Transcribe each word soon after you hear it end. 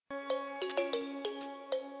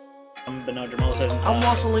Bernard Hermosa. I'm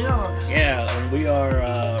Marcel Leon. Yeah, and we are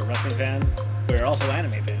wrestling fans. We're also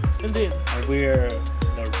anime fans. Indeed. And we're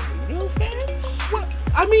Naruto fans? Well,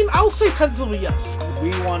 I mean, I'll say tentatively yes. We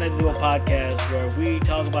want to do a podcast where we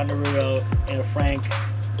talk about Naruto in a frank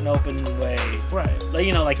and open way. Right.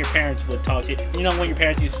 Like, like your parents would talk to you. You know when your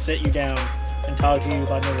parents used to sit you down and talk to you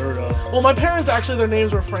about Naruto? Well, my parents, actually, their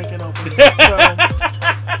names were Frank and Open. So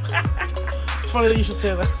it's funny that you should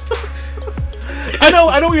say that. I know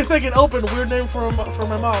what you're thinking. Open, weird name for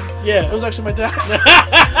my mom. Yeah. It was actually my dad.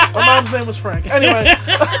 My mom's name was Frank. Anyway.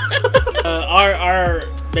 Our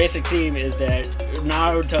basic theme is that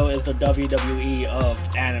Naruto is the WWE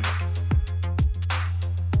of anime.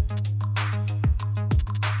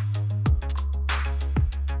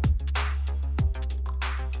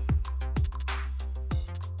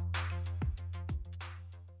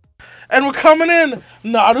 And we're coming in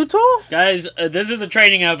Naruto? Guys, this is a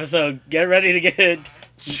training episode. Get ready to get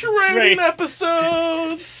training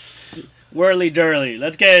episodes. Whirly dirly.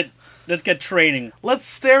 Let's get training. Let's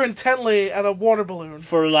stare intently at a water balloon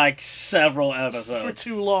for like several episodes. For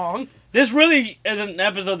too long. This really is an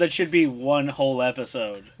episode that should be one whole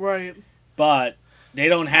episode. Right. But they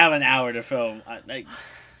don't have an hour to film.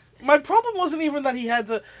 My problem wasn't even that he had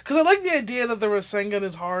to, because I like the idea that the Rasengan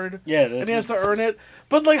is hard. Yeah. And he has to earn it.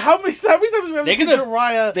 But like, how many times have we ever seen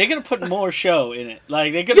Jiraiya? They could have put more show in it.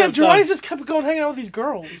 Like they could. Yeah, Jiraiya just kept going hanging out with these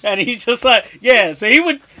girls. And he's just like, yeah. So he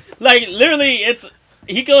would, like, literally,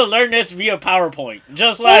 he could have learned this via PowerPoint.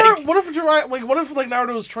 Just like. Or what if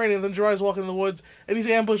Naruto was training and then Jiraiya's walking in the woods and he's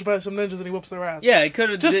ambushed by some ninjas and he whips their ass? Yeah, it could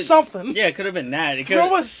have just something. Yeah, it could have been that.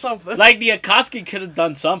 Throw us something. Like the Akatsuki could have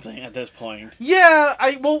done something at this point. Yeah,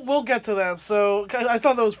 we'll get to that. So I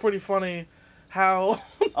thought that was pretty funny. How?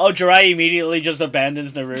 Oh, Jiraiya immediately just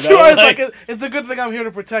abandons Naruto. Jiraiya's like, it's a good thing I'm here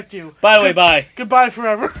to protect you. By the way, bye. Goodbye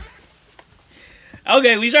forever.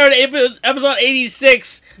 Okay, we started episode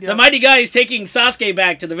 86. Yep. The mighty guy is taking Sasuke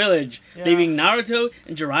back to the village, leaving Naruto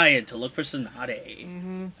and Jiraiya to look for Tsunade.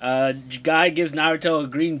 Mm-hmm. Guy gives Naruto a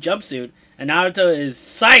green jumpsuit, and Naruto is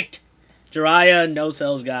psyched. Jiraiya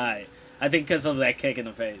no-sells Guy. I think because of that kick in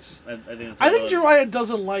the face. I think Jiraiya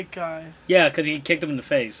doesn't like Guy. Yeah, because he kicked him in the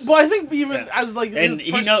face. Well, I think even as like... And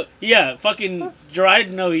fucking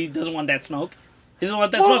Jiraiya, he doesn't want that smoke. He doesn't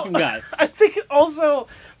want that smoke from Guy. I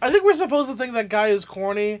think we're supposed to think that Guy is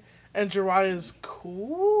corny and Jiraiya is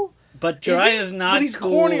cool. But Jiraiya is not. But he's cool.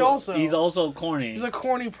 Corny also. He's also corny. He's a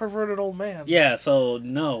corny, perverted old man. Yeah, so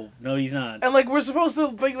no, he's not. And like we're supposed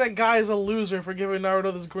to think that Guy is a loser for giving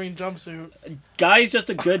Naruto this green jumpsuit. Guy's just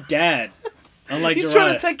a good dad. Unlike he's Jiraiya.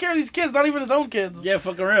 Trying to take care of these kids, not even his own kids. Yeah,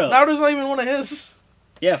 fucking real. Naruto's not even one of his.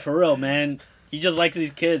 Yeah, for real, man. He just likes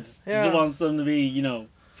these kids. Yeah. He just wants them to be,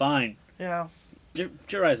 fine. Yeah.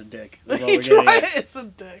 Jiraiya's a dick. Jiraiya is a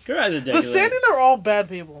dick. Jiraiya's a dick. The Sannin are all bad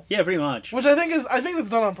people. Yeah, pretty much. Which I think it's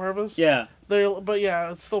done on purpose. Yeah. But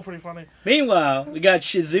yeah, it's still pretty funny. Meanwhile, we got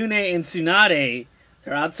Shizune and Tsunade.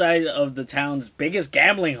 They're outside of the town's biggest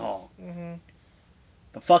gambling hall. Mm-hmm.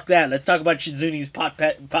 But fuck that. Let's talk about Shizune's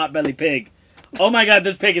pot-belly pig. Oh my god,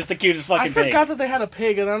 this pig is the cutest fucking pig. I forgot that they had a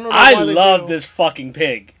pig, and I don't know why they love this fucking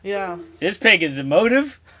pig. Yeah. This pig is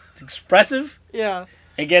emotive. It's expressive. Yeah.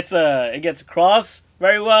 It gets across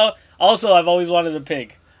very well. Also, I've always wanted a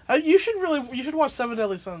pig. You should watch Seven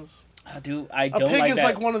Deadly Sins. I don't a like pig is that.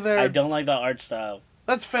 like one of their... I don't like the art style.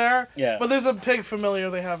 That's fair. Yeah. But there's a pig familiar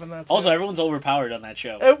they have in that too. Also, everyone's overpowered on that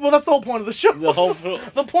show. Well, that's the whole point of the show.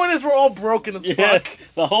 The point is we're all broken as fuck.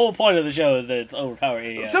 The whole point of the show is that it's overpowered.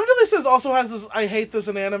 Yeah. Seven Deadly Sins also has this, I hate this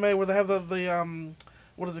in anime, where they have the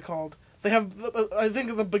what is it called? They have, I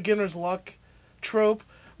think, the beginner's luck trope,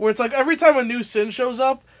 where it's like every time a new sin shows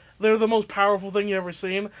up, they're the most powerful thing you ever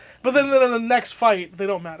seen. But then in the next fight, they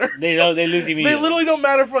don't matter. They lose immediately. They literally don't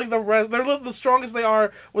matter for like the rest. They're the strongest they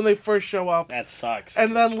are when they first show up. That sucks.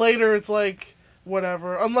 And then later it's like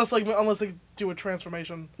whatever, unless they do a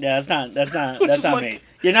transformation. Yeah, that's not me.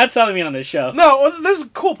 You're not selling me on this show. No, there's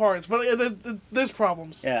cool parts, but there's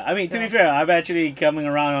problems. Yeah, I mean to be fair, I'm actually coming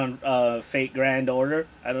around on Fate Grand Order.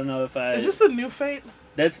 I don't know if I. Is this the new Fate?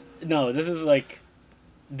 This is like.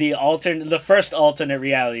 The first alternate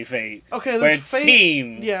reality Fate. Okay, where it's Fate...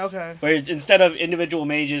 teams. Yeah, okay. Where it's, instead of individual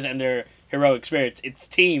mages and their heroic spirits, it's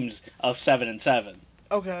teams of 7 and 7.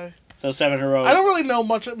 Okay. So 7 heroic. I don't really know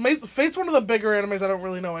much. Fate's one of the bigger animes I don't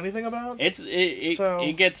really know anything about.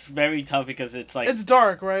 It gets very tough because it's like it's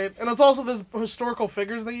dark, right? And it's also there's historical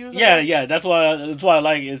figures they use. Yeah. That's why I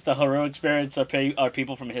like it's the heroic spirits are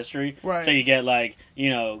people from history. Right. So you get like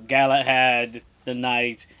Galahad, the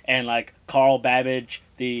knight, and like Carl Babbage,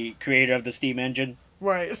 the creator of the steam engine.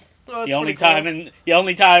 Right. Oh, the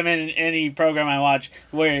only time in any program I watch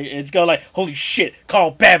where it's go like, holy shit,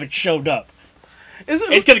 Carl Babbage showed up.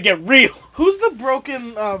 It's gonna get real. Who's the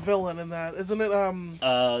broken villain in that? Isn't it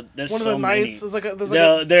there's one of so the knights?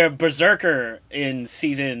 many. Their Berserker in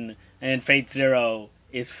season and Fate Zero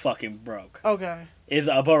is fucking broke. Okay. Is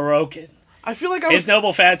a broken. I feel like his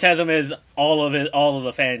noble phantasm is all of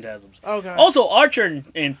the phantasms. Okay. Also, Archer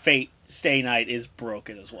in Fate Stay Night is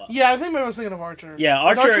broken as well. Yeah, I think maybe I was thinking of Archer. Yeah,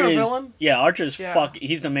 Archer is a villain. Yeah, Archer's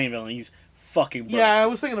he's the main villain. He's fucking broken. Yeah, I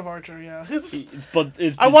was thinking of Archer. Yeah,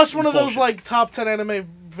 it's I watched one of those like top 10 anime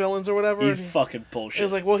villains or whatever. He's fucking bullshit. It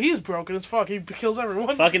was like, well, he's broken as fuck. He kills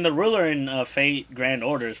everyone. Fucking the ruler in Fate Grand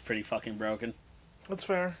Order is pretty fucking broken. That's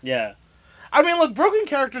fair. Yeah. I mean, look, broken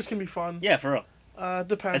characters can be fun. Yeah, for real.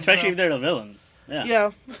 Depends. Especially if they're the villain. Yeah.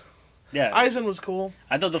 Yeah. Yeah. Aizen was cool.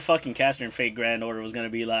 I thought the fucking caster in Fate Grand Order was gonna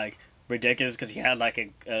be like ridiculous because he had like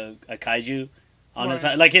a kaiju on his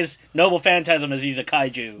side. Like his noble phantasm is he's a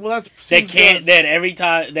kaiju. Well, that's that every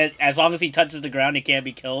time that as long as he touches the ground, he can't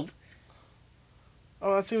be killed.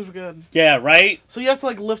 Oh, that seems good. Yeah, right. So you have to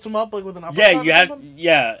like lift him up like with an uppercut. Yeah, you have.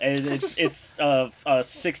 Yeah, it's a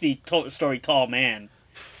 60-story tall man.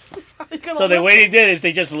 So what they did is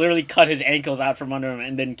they just literally cut his ankles out from under him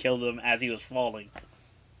and then killed him as he was falling.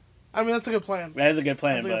 I mean, that's a good plan. That is a good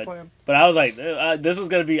plan, but I was like, this was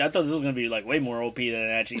gonna be. I thought this was gonna be like way more OP than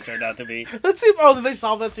it actually turned out to be. Did they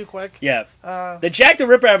solve that too quick? Yeah. The Jack the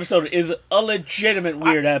Ripper episode is a legitimate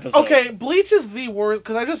weird episode. Okay, Bleach is the worst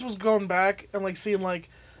because I just was going back and like seeing like,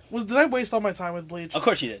 did I waste all my time with Bleach? Of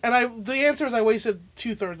course you did. And the answer is I wasted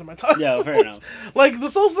 2/3 of my time. Yeah, fair enough. Like the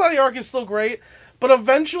Soul Society arc is still great, but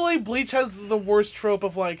eventually Bleach has the worst trope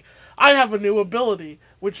of like, I have a new ability,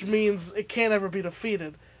 which means it can't ever be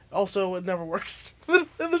defeated. Also, it never works. In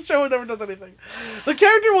the show, it never does anything. The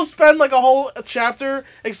character will spend like a whole chapter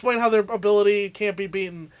explain how their ability can't be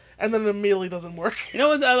beaten, and then it immediately doesn't work. You know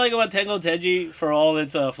what I like about Tengo Tenji for all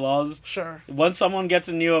its flaws? Sure. Once someone gets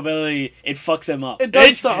a new ability, it fucks them up. It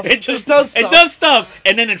does stuff. It does stuff,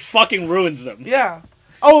 and then it fucking ruins them. Yeah.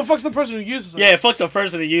 Oh, it fucks the person who uses it. Yeah, it fucks the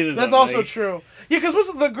person who uses it. That's also true. Yeah, because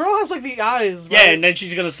the girl has like the eyes. Right? Yeah, and then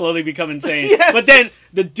she's gonna slowly become insane. Yes. But then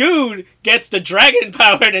the dude gets the dragon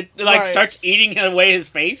power and it starts eating away his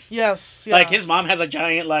face. Yes. Yeah. Like his mom has a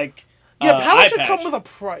giant yeah, power should patch. come with a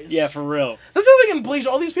price. Yeah, for real. That's the thing in Bleach.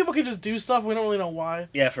 All these people can just do stuff. We don't really know why.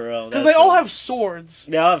 Yeah, for real. Because they all have swords.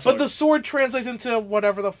 They all have swords. But the sword translates into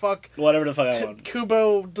whatever the fuck. I want.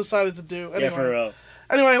 Kubo decided to do. Anyway. Yeah, for real.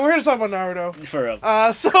 Anyway, we're here to talk about Naruto. For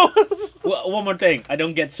real. One more thing. I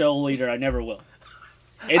don't get Soul Eater. I never will.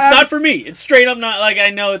 It's not for me. It's straight up not like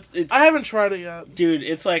I know it's. I haven't tried it yet, dude.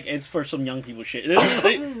 It's for some young people shit.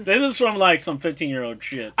 This is from like some 15-year-old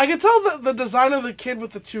shit. I can tell that the design of the kid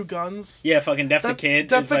with the two guns. Yeah, fucking Death the Kid.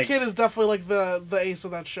 Death the Kid is definitely like the ace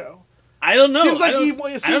of that show. I don't know. Seems like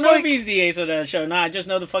I don't know if he's the ace of that show. Nah, I just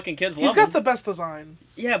know the fucking kids love him. He's got the best design.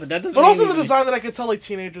 Yeah, but that doesn't. But also the design that I could tell like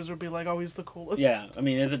teenagers would be like, oh, he's the coolest. Yeah, I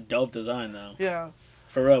mean it's a dope design though. Yeah.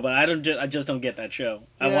 For real, but I just don't get that show.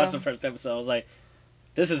 I watched the first episode. I was like,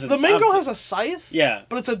 this isn't. The main girl has a scythe. Yeah.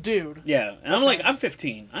 But it's a dude. Yeah, and I'm like, I'm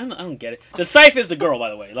 15. I don't get it. The scythe is the girl,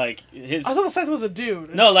 by the way. Like his. I thought the scythe was a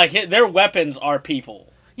dude. No, like their weapons are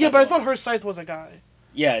people. Yeah, but I thought her scythe was a guy.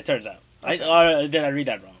 Yeah, it turns out. Okay. Did I read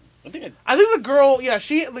that wrong? I think the girl, yeah,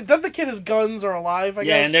 the kid, his guns are alive, I guess.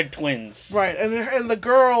 Yeah, and they're twins. Right, and the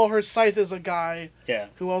girl, her scythe is a guy. Yeah.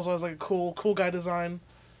 Who also has like a cool guy design.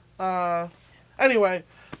 Anyway,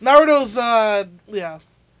 Naruto's, yeah.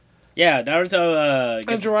 Yeah, Naruto,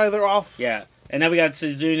 and Jiraiya, they're off. Yeah, and then we got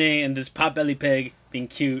Suzune and this potbelly pig being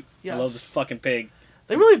cute. Yes. I love this fucking pig.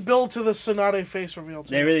 They really build to the Tsunade face reveal,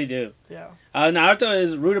 too. They really do. Yeah. Naruto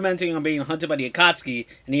is rudimenting on being hunted by the Akatsuki,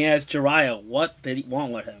 and he asks Jiraiya what they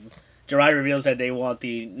want with him. Jiraiya reveals that they want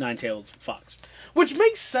the nine-tailed fox. Which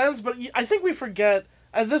makes sense, but I think we forget,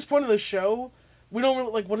 at this point in the show, we don't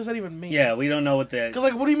really, like, what does that even mean? Yeah, we don't know what that... Because,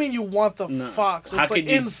 like, what do you mean you want the fox? It's, like,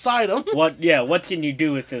 inside him. What can you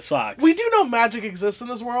do with this fox? We do know magic exists in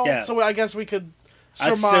this world, so I guess we could...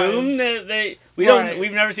 Assume that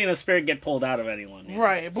we've never seen a spirit get pulled out of anyone.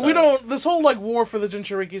 Right, but we don't. This whole like war for the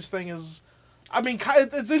Jinchurikis thing is, I mean,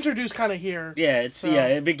 it's introduced kind of here. Yeah,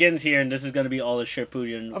 it begins here, and this is going to be all the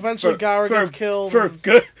Shippuden. Eventually, Gaara gets killed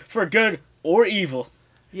for good or evil.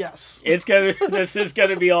 Yes, this is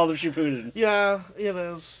gonna be all the Shippuden. Yeah, it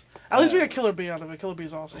is. At least we got Killer Bee out of it. Killer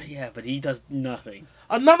Bee's awesome. Yeah, but he does nothing.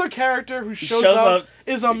 Another character who shows up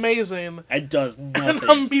is amazing. And does nothing.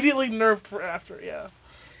 And immediately nerfed for after, yeah.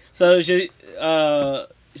 So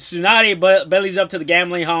Tsunade bellies up to the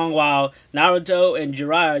gambling hall while Naruto and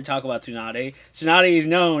Jiraiya talk about Tsunade. Tsunade is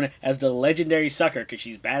known as the legendary sucker because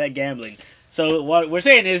she's bad at gambling. So what we're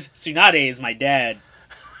saying is Tsunade is my dad.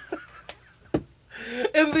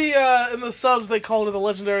 In the subs, they call it the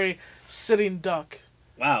legendary sitting duck.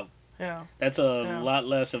 Wow. Yeah. That's a lot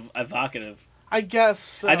less evocative. I guess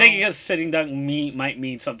so. I think because sitting duck might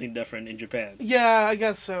mean something different in Japan. Yeah, I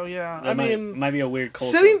guess so, yeah. That might be a weird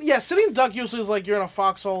culture. Sitting duck usually is like you're in a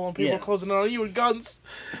foxhole and people are closing in on you with guns.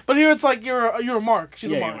 But here it's like you're a mark.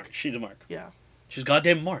 She's a mark. She's a mark. Yeah. She's a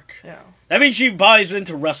goddamn mark. Yeah. That means she buys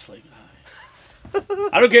into wrestling.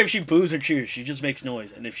 I don't care if she boos or cheers. She just makes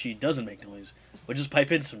noise. And if she doesn't make noise, we'll just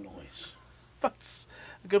pipe in some noise. That's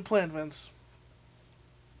a good plan, Vince.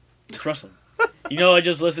 It's wrestling. You know, I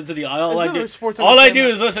just listen to the... All I do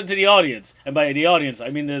is listen to the audience. And by the audience, I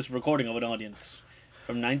mean this recording of an audience.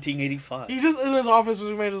 From 1985. He just, in his office,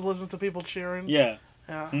 just listens to people cheering. Yeah.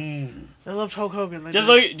 Yeah. They loved Hulk Hogan. Just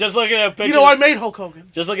looking at pictures... You know, I made Hulk Hogan.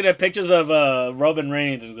 Just looking at pictures of Roman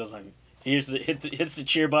Reigns and goes like... Hits the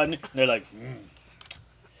cheer button. And they're like...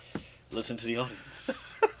 Listen to the audience.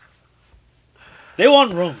 They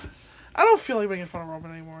want Roman. I don't feel like making fun of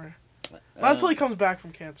Roman anymore. Not until he comes back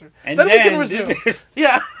from cancer. And then we can resume.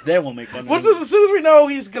 Yeah. Then we'll make fun of him. As soon as we know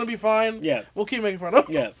he's going to be fine, we'll keep making fun of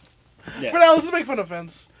him. Yeah. For now, let's just make fun of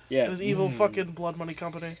Vince. Yeah. And his evil fucking blood money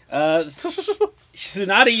company.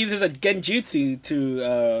 Tsunade uses a genjutsu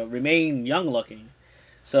to remain young looking.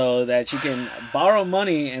 So that she can borrow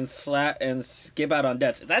money and skip out on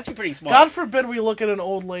debts. It's actually pretty smart. God forbid we look at an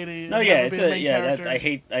old lady. No, yeah, I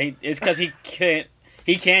hate. It's because he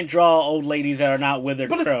can't draw old ladies that are not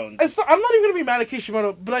withered crones. I'm not even gonna be mad at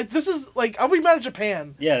Kishimoto, but this is like I'll be mad at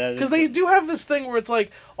Japan. Yeah, because they do have this thing where it's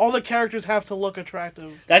like all the characters have to look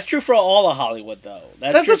attractive. That's true for all of Hollywood, though.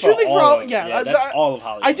 That's the true thing for all. That's all of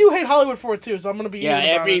Hollywood. I do hate Hollywood for it too, so I'm gonna be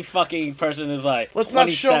every fucking person is like. Let's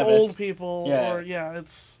 27. not show old people.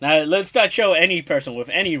 It's now let's not show any person with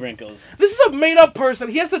any wrinkles. This is a made up person.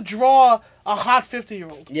 He has to draw a hot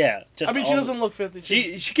 50-year-old. Yeah, she doesn't look 50.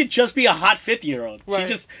 She could just be a hot 50-year-old. Right.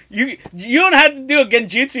 She just you don't have to do a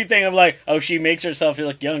genjutsu thing of like, oh, she makes herself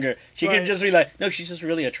look younger. She could just be like, no, she's just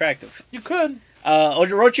really attractive. You could.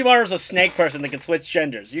 Orochimaru's a snake person that can switch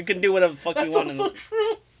genders. You can do whatever the fuck you want. That's also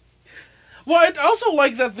true. Well, I also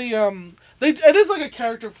like that it is like a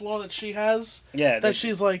character flaw that she has. Yeah. That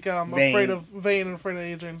she's like afraid of vain and afraid of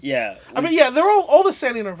aging. Yeah. I mean, they're all the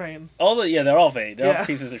Sannin are vain. They're all vain. They're all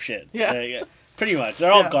pieces of shit. Yeah. Pretty much.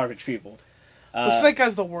 They're all garbage people. The snake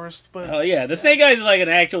guy's the worst, but the snake guy's like an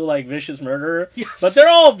actual like vicious murderer. Yes. But they're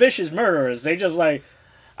all vicious murderers. They just like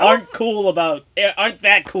aren't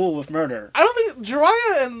that cool with murder. I don't think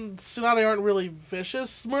Jiraiya and Tsunade aren't really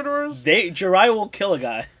vicious murderers. Jiraiya will kill a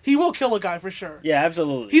guy. He will kill a guy for sure. Yeah,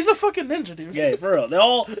 absolutely. He's a fucking ninja, dude. Yeah, for real. They're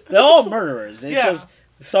all murderers. It's just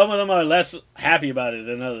some of them are less happy about it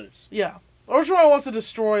than others. Yeah. Orochimaru wants to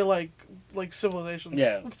destroy like civilizations.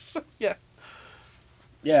 Yeah. Yeah.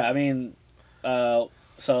 Yeah, I mean,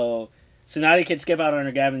 so Tsunade can skip out on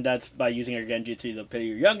her Gavin debts by using her genjutsu to appear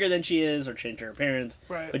younger than she is or change her appearance.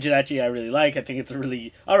 Right. Which is actually I really like. I think it's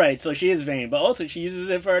really... Alright, so she is vain, but also she uses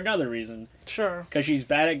it for another reason. Sure. Because she's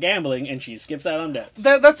bad at gambling and she skips out on debts.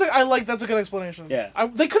 That's a good explanation. Yeah.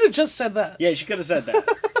 They could have just said that. Yeah, she could have said that.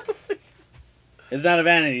 It's not a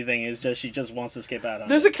vanity thing, it's just she just wants to skip out on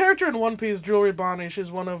There's a character in One Piece, Jewelry Bonnie.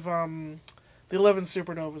 She's one of the 11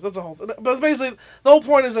 supernovas. That's a whole thing. But basically, the whole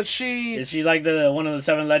point is that she... Is she like one of the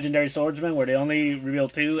 7 legendary swordsmen where they only reveal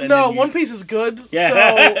 2? And no, One Piece is good.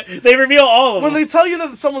 Yeah, so they reveal all of them. When they tell you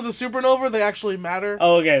that someone's a supernova, they actually matter.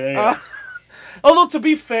 Oh, okay. There you go. Although, to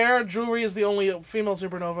be fair, Jewelry is the only female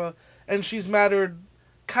supernova, and she's mattered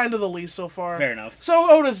kind of the least so far. Fair enough. So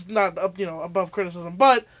Oda's not above criticism.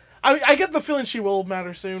 But I get the feeling she will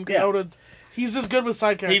matter soon, because Oda... He's just good with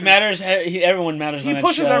side characters. He matters. Everyone matters. He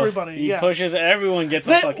pushes everybody. He pushes. Everyone gets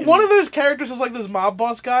a fucking... One of those characters is like this mob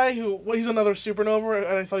boss guy he's another supernova,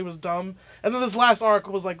 and I thought he was dumb. And then this last arc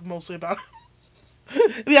was like mostly about him.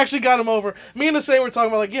 And he actually got him over. Me and Asay were talking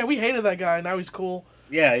about like, we hated that guy. Now he's cool.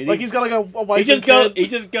 Yeah, he's got like a wife. He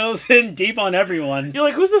just goes in deep on everyone. You're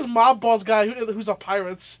like, who's this mob boss guy who's a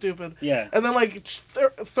pirate? It's stupid. Yeah. And then like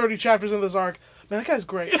 30 chapters in this arc, man, that guy's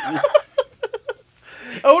great.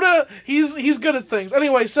 Oda, he's good at things.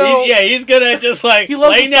 Anyway, so... he's good at just, like,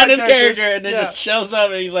 laying down his character and then just shows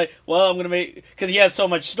up and he's like, well, I'm going to make... Because he has so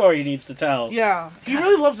much story he needs to tell. Yeah, he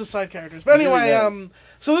really loves the side characters. But anyway,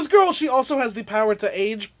 so this girl, she also has the power to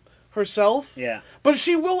age herself. Yeah. But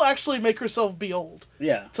she will actually make herself be old.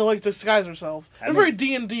 Yeah. To, like, disguise herself. In a very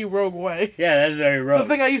D&D rogue way. Yeah, that's very rogue. It's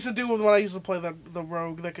the thing I used to do when I used to play the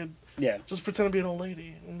rogue that could just pretend to be an old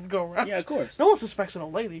lady and go around. Yeah, of course. No one suspects an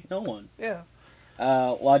old lady. No one. Yeah.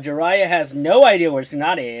 While Jiraiya has no idea where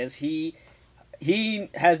Tsunade is, he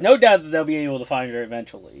has no doubt that they'll be able to find her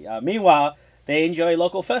eventually. Meanwhile, they enjoy a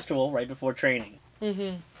local festival right before training.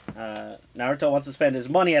 Naruto wants to spend his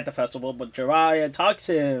money at the festival, but Jiraiya talks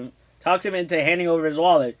him into handing over his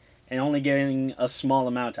wallet and only getting a small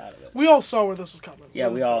amount out of it. We all saw where this was coming. Yeah,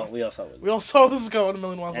 we all saw it. We all saw this is going a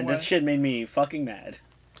million miles and away. this shit made me fucking mad.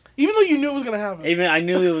 Even though you knew it was gonna happen. Even I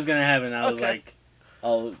knew it was gonna happen. I was like,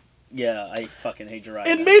 oh yeah, I fucking hate Jiraiya.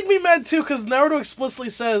 It made me mad too because Naruto explicitly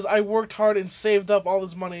says, "I worked hard and saved up all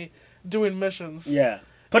this money doing missions." Yeah,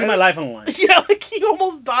 putting my life on the line. Yeah, like he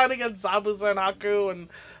almost died against Zabuza and Haku and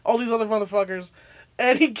all these other motherfuckers.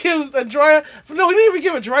 And he gives Jiraiya. No, he didn't even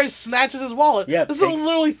give it. Jiraiya snatches his wallet. Yeah, this is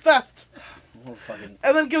literally theft. Oh, fucking...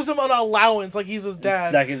 And then gives him an allowance like he's his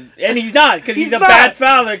dad. And he's not, because he's a bad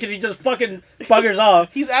father, because he just fucking buggers off.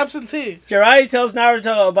 He's absentee. Jiraiya tells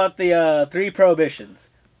Naruto about the 3 prohibitions.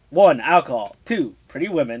 1, alcohol. 2, pretty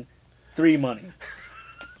women. 3, money.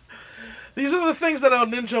 These are the things that a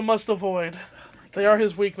ninja must avoid. They are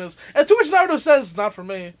his weakness. And to which Naruto says, not for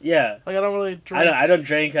me. Yeah. Like, I don't really drink. I don't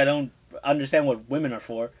drink. I don't understand what women are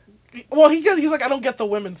for. Well, he's like, I don't get the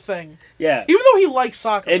women thing. Yeah. Even though he likes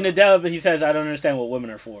soccer. In the dub, he says, I don't understand what women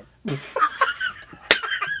are for. So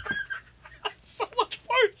much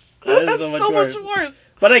worse. That's so much worse.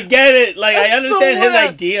 But I get it. Like, I understand his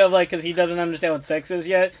idea of, like, because he doesn't understand what sex is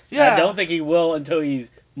yet. Yeah. I don't think he will until he's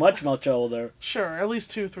much, much older. Sure. At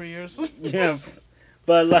least 2-3 years. Yeah.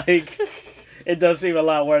 But, like... It does seem a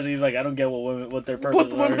lot worse. He's like, I don't get what their purpose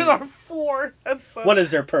is. What women are for. What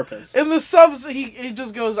is their purpose? In the subs, he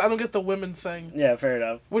just goes, I don't get the women thing. Yeah, fair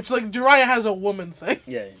enough. Which, like, Jiraiya has a woman thing.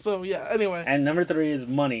 Yeah. So, yeah, anyway. And number 3 is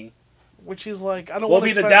money. Which he's like, I don't want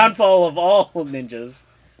to spend... Will be the downfall of all ninjas.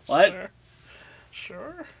 What?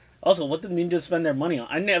 Sure. Also, what do ninjas spend their money on?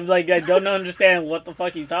 I don't understand what the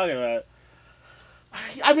fuck he's talking about.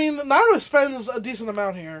 I mean, Naruto spends a decent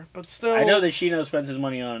amount here, but still... I know that Shino spends his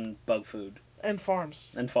money on bug food. And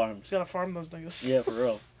farms. He's gotta farm those niggas. Yeah, for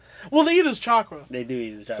real. Well, they eat his chakra. They do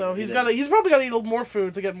eat his chakra. So he's probably gotta eat more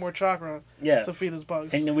food to get more chakra. Yeah. To feed his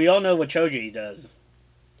bugs. And we all know what Choji does.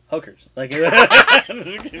 Hookers. Like. Well,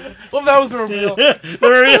 that was the reveal. The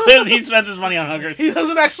reveal is he spends his money on hookers. He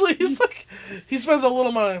doesn't actually. He spends a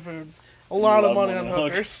little money on food. A lot of money on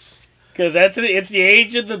hookers. Because it's the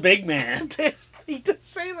age of the big man. He did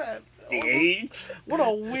say that. The age? What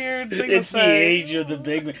a weird thing to say. It's the age of the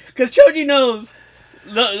big man. Because Choji knows.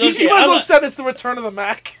 He might as well have said it's the return of the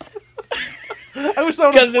Mac. I wish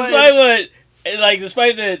that would have played. Because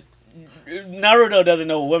despite that Naruto doesn't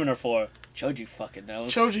know what women are for, Choji fucking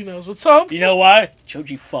knows. Choji knows what's up. You know why?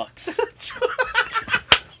 Choji fucks.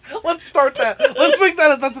 Let's start that. Let's make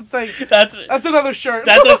that's a thing. That's another shirt.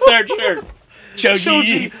 That's a third shirt.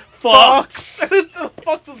 Choji fucks. The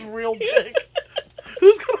fucks is real big.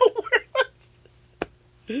 Who's gonna wear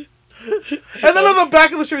that? And then on the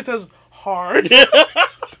back of the shirt it says hard.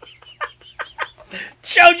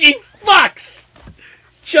 Choji fucks.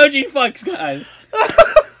 Choji fucks, guys.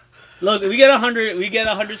 Look, we get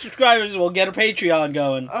 100 subscribers, we'll get a Patreon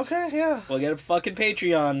going. Okay, yeah. We'll get a fucking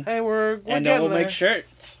Patreon. Hey, we're and then we'll make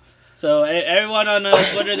shirts. So everyone on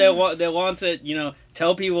Twitter that wants it,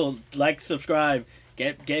 tell people, like, subscribe.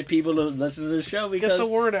 Get people to listen to the show because get the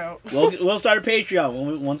word out. we'll start a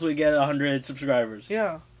Patreon once we get 100 subscribers.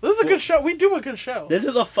 Yeah, this is a good show. We do a good show. This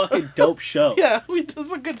is a fucking dope show. Yeah, this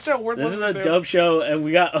is a good show. This is a dope show, and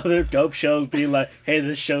we got other dope shows being like, hey,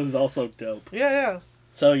 this show's also dope. Yeah.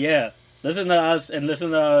 So yeah, listen to us and listen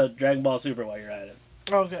to Dragon Ball Super while you're at it.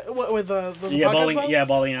 Okay, with the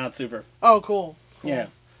Balling Out Super. Oh, cool. Yeah.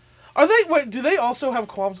 Are they? Wait, do they also have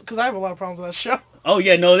qualms? Because I have a lot of problems with that show. Oh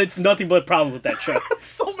yeah, no, it's nothing but problems with that show.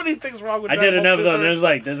 So many things wrong with. I did an episode and it was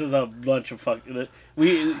like, this is a bunch of fucking.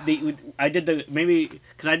 I did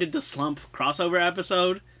the Slump crossover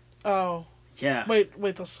episode. Oh. Yeah. Wait,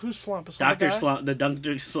 who's Slump? Is Slump Dr. Slump, the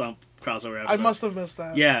Dr. Slump crossover episode. I must have missed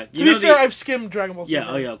that. Yeah. To be fair, I've skimmed Dragon Ball Super.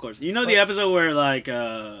 Yeah. Oh yeah, of course. You know the episode where like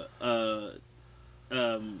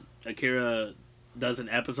Akira does an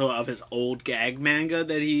episode of his old gag manga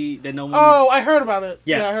that no one... Oh, I heard about it.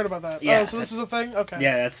 Yeah, I heard about that. Yeah, oh, so this is a thing? Okay.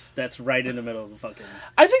 Yeah, that's right in the middle of the fucking...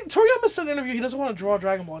 I think Toriyama said in an interview he doesn't want to draw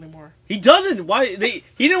Dragon Ball anymore. He doesn't? Why? He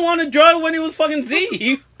didn't want to draw it when he was fucking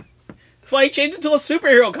Z. That's why he changed it to a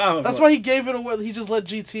superhero comic. That's why he gave it away. He just let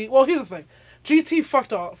GT... Well, here's the thing. GT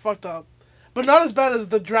fucked up. But not as bad as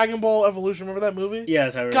the Dragon Ball Evolution. Remember that movie?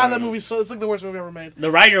 Yes, I remember. God, that movie it's like the worst movie ever made.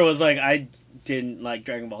 The writer was like, I didn't like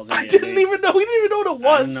Dragon Ball Z. I didn't even know. We didn't even know what it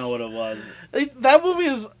was. I didn't know what it was. That movie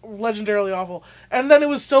is legendarily awful. And then it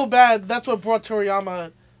was so bad, that's what brought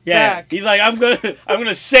Toriyama back. He's like, I'm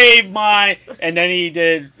gonna save my... And then he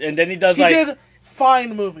did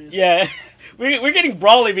fine movies. Yeah. We're getting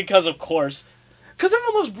brawly because, of course... Because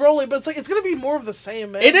everyone loves Broly, but it's going to be more of the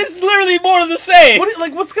same, man. It is literally more of the same. What's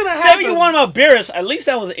going to happen? Say what you want about Beerus, at least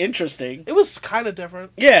that was interesting. It was kind of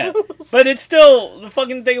different. Yeah, but it's still, the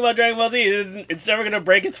fucking thing about Dragon Ball Z, it's never going to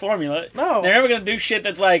break its formula. No. They're never going to do shit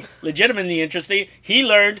that's, like, legitimately interesting. He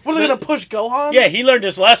learned... What, are they going to push Gohan? Yeah, he learned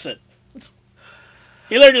his lesson.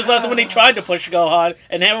 He learned his lesson when he tried to push Gohan,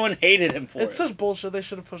 and everyone hated him for it. It's such bullshit. They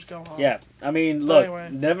should have pushed Gohan. Yeah, I mean, look,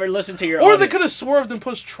 never listen to your Or audience. They could have swerved and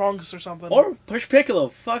pushed Trunks or something. Or push Piccolo.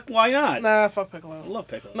 Fuck, why not? Nah, fuck Piccolo. I love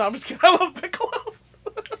Piccolo. No, I'm just kidding. I love Piccolo.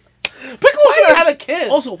 Piccolo should have had a kid.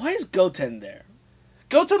 Also, why is Goten there?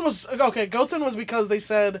 Goten was because they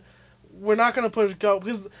said we're not going to push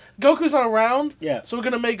because Goku's not around. Yeah. So we're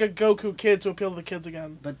going to make a Goku kid to appeal to the kids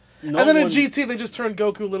again. But and then in GT they just turned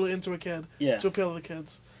Goku literally into a kid. Yeah. To appeal to the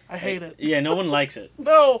kids. I hate it. Yeah, no one likes it.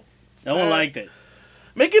 No. No one liked it.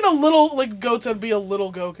 Making a little Goten be a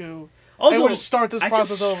little Goku. Also, and we'll just start this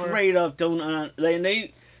process I just over. Straight up don't.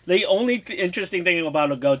 The only interesting thing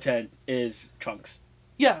about a Goten is Trunks.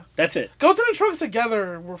 Yeah. That's it. Goten and Trunks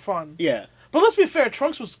together were fun. Yeah. But let's be fair,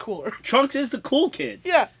 Trunks was cooler. Trunks is the cool kid.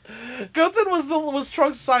 Yeah. Goten was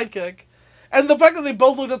Trunks' sidekick. And the fact that they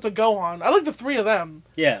both looked up to Gohan. I like the three of them.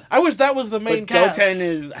 Yeah. I wish that was the main cast.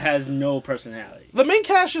 Goten has no personality. The main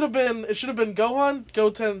cast should have been Gohan,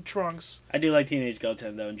 Goten, Trunks. I do like Teenage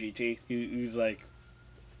Goten though in GT. He's like,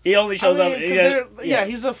 he only shows up. Yeah,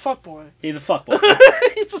 he's a fuckboy. He's a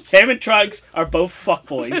fuckboy. Him and Trunks are both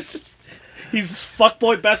fuckboys. He's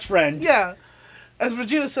fuckboy best friend. Yeah. As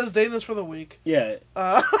Vegeta says, dating is for the weak. Yeah.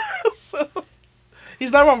 So,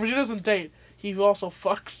 he's not wrong. Vegeta doesn't date. He also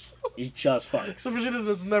fucks. He just fucks. So Vegeta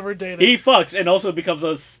does never date. He fucks and also becomes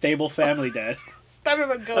a stable family dad. Better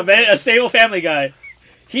than Goku. A stable family guy.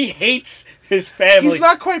 He hates his family. He's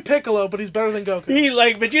not quite Piccolo, but he's better than Goku.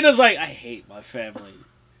 Vegeta's like, I hate my family.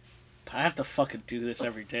 But I have to fucking do this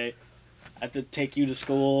every day. I have to take you to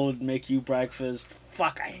school and make you breakfast.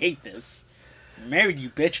 Fuck, I hate this. I married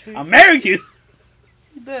you, bitch. I married you!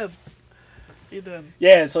 He did.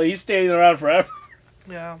 Yeah, so he's staying around forever.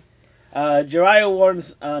 Yeah. Jiraiya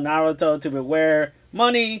warns Naruto to beware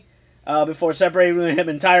money before separating him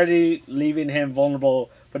entirely, leaving him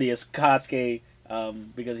vulnerable for the Akatsuki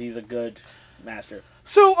because he's a good master.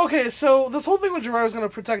 So this whole thing with Jiraiya's going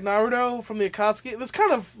to protect Naruto from the Akatsuki, this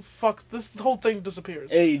kind of fucks, this whole thing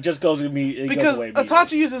disappears. It just goes with me. Because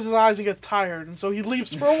Itachi uses his eyes and gets tired, and so he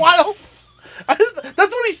leaves for a while.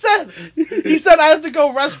 That's what he said. He said, I have to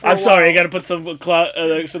go rest for a while. I'm sorry, I gotta put some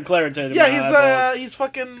Claritin in. Yeah, he's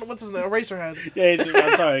fucking, what's his name, Eraserhead. Yeah,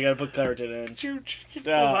 I'm sorry, I gotta put Claritin in.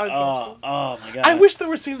 Oh my god. I wish there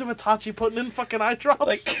were scenes of Itachi putting in fucking eye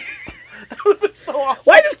drops. That would have been so awesome.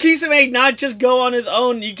 Why does Kisame not just go on his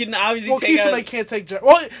own? You can obviously Kisame can't take...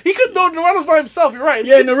 Well, he could know Naruto's by himself, you're right.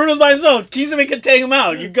 Yeah, Naruto's by himself. Kisame can take him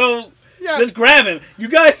out. You go, just grab him. You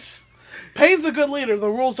guys... Pain's a good leader. The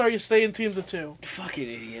rules are you stay in teams of 2. Fucking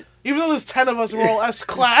idiot. Even though there's 10 of us, we're all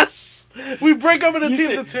S-class. We break up into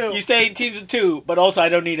teams of 2. You stay in teams of 2, but also I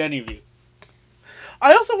don't need any of you.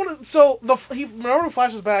 I also want to... So, Naruto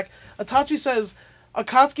flashes back. Itachi says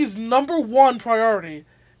Akatsuki's #1 priority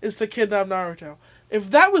is to kidnap Naruto.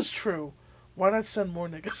 If that was true, why not send more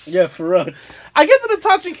niggas? Yeah, for real. I get that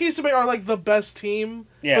Itachi and Kisame are, the best team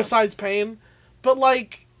besides Pain, but,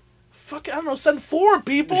 fuck, I don't know, send 4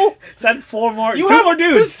 people. Send 4 more. 2 more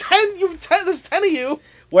dudes. There's 10 of you.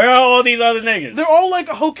 Where are all these other niggas? They're all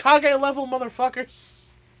Hokage level motherfuckers.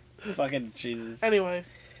 Fucking Jesus. Anyway.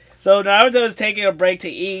 So Naruto is taking a break to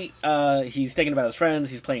eat. He's thinking about his friends.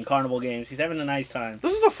 He's playing carnival games. He's having a nice time.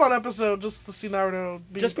 This is a fun episode just to see Naruto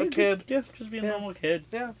be a kid. Yeah, just be a normal kid.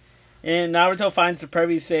 Yeah. And Naruto finds the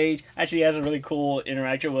Privy Sage. Actually, he has a really cool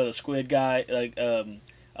interaction with a squid guy,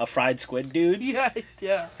 a fried squid dude.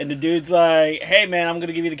 Yeah. And the dude's like, hey, man, I'm going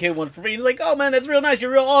to give you the kid one for free. He's like, oh, man, that's real nice.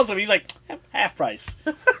 You're real awesome. He's like, half price.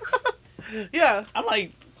 Yeah. I'm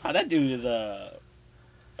like, wow, that dude is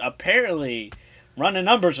apparently running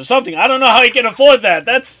numbers or something. I don't know how he can afford that.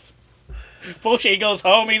 That's bullshit. He goes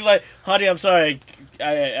home. He's like, honey, I'm sorry.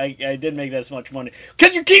 I didn't make that much money.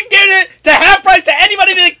 Because you keep giving it to half price to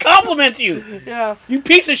anybody that compliments you. Yeah. You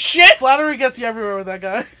piece of shit. Flattery gets you everywhere with that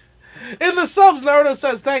guy. In the subs, Naruto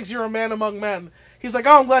says, thanks, you're a man among men. He's like,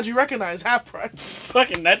 oh, I'm glad you recognize half price.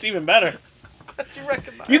 Fucking, that's even better. You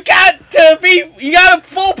recognize. You gotta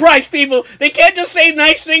full price people. They can't just say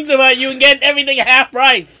nice things about you and get everything half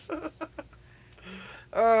price.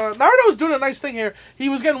 Naruto was doing a nice thing here. He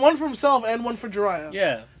was getting one for himself and one for Jiraiya.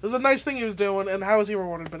 Yeah. There's a nice thing he was doing, and how was he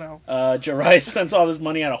rewarded, Benel? Jiraiya spends all his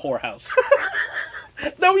money at a whorehouse.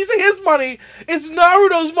 No, using his money. It's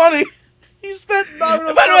Naruto's money. He spent Naruto's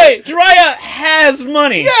And by the money. way, Jiraiya has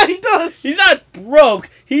money. Yeah, he does. He's not broke.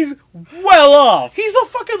 He's well off. He's a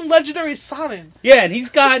fucking legendary Sanin. Yeah, and he's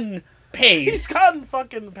gotten paid. He's gotten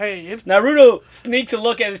fucking paid. Naruto sneaks a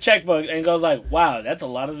look at his checkbook and goes like, wow, that's a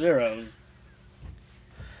lot of zeros.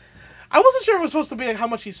 I wasn't sure it was supposed to be like how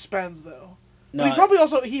much he spends though. No, But he probably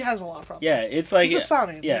also he has a lot probably. yeah, it's like he's a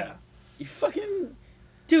Sanin. Yeah. You fucking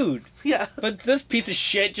dude. Yeah. But this piece of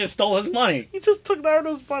shit just stole his money. He just took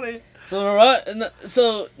Naruto's money.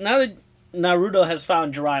 So now that Naruto has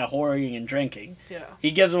found Jiraiya whoring and drinking, Yeah.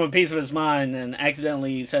 he gives him a piece of his mind and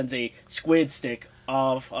accidentally sends a squid stick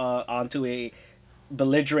off onto a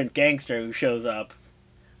belligerent gangster who shows up.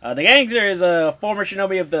 The gangster is a former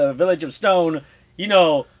shinobi of the village of Stone. You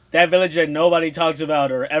know, that village that nobody talks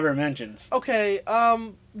about or ever mentions. Okay,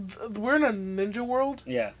 we're in a ninja world.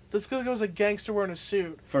 Yeah. This guy was a gangster wearing a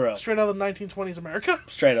suit. For real. Straight out of the 1920s America.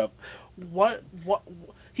 Straight up. What?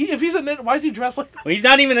 If he's a ninja, why is he dressed like that? Well, he's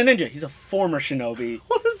not even a ninja. He's a former shinobi.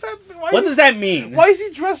 What does that mean? What does that mean? Why is he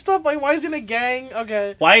dressed up? Like, why is he in a gang?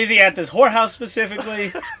 Okay. Why is he at this whorehouse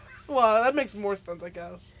specifically? Well, that makes more sense, I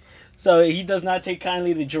guess. So he does not take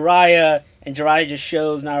kindly to Jiraiya, and Jiraiya just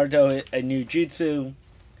shows Naruto a new jutsu,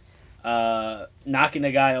 knocking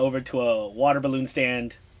the guy over to a water balloon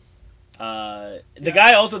stand. The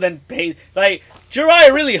guy also then pays, like,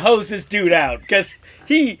 Jiraiya really hosed this dude out, because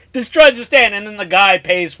he destroys the stand and then the guy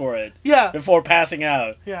pays for it. Yeah. Before passing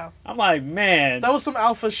out. Yeah. I'm like, man. That was some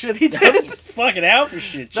alpha shit he did. That was fucking alpha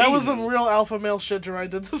shit. That was Jesus. some real alpha male shit Jiraiya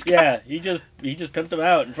did this guy. Yeah, he just pimped him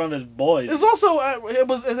out in front of his boys. It's also,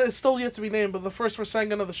 it's still yet to be named, but the first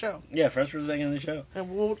Rasengan of the show. Yeah, first for second in the show. And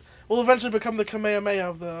will eventually become the Kamehameha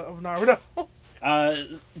of Naruto.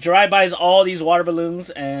 Jiraiya buys all these water balloons,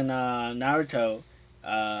 and Naruto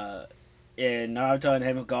and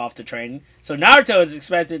him go off to train. So Naruto is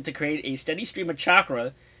expected to create a steady stream of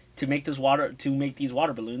chakra to make these water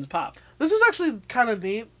balloons pop. This is actually kind of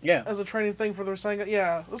neat. Yeah. As a training thing for the Rasengan.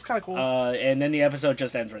 Yeah, it was kind of cool. And then the episode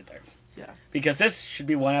just ends right there. Yeah. Because this should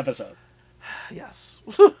be one episode. Yes.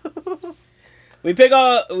 We pick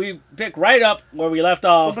right up where we left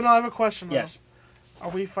off. But now I have a question. Though. Yes. Are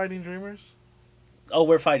we fighting dreamers? Oh,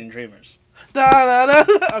 we're fighting dreamers. Da, da,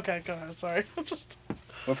 da. Okay, go ahead. Sorry.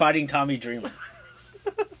 We're fighting Tommy Dreamer.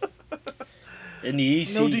 In the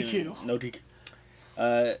EC. No DQ. No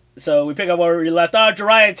DQ. So we pick up where we left off.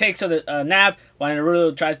 Jiraiya takes a nap while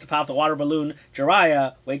Naruto tries to pop the water balloon.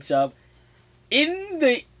 Jiraiya wakes up in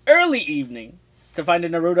the early evening to find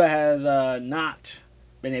that Naruto has not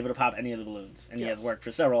been able to pop any of the balloons, and he has worked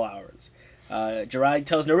for several hours. Jiraiya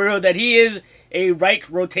tells Naruto that he is a right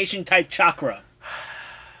rotation type chakra,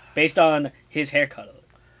 based on his haircut,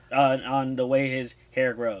 on the way his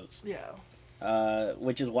hair grows. Yeah.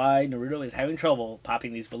 Which is why Naruto is having trouble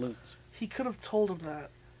popping these balloons. He could have told him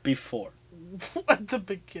that Before. at the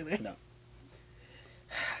beginning. No.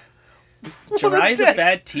 Jiraiya's a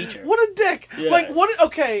bad teacher. What a dick! Yeah. Like, what?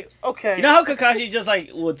 Okay. You know how Kakashi just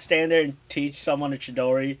would stand there and teach someone a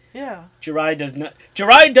Chidori? Yeah. Jiraiya does not.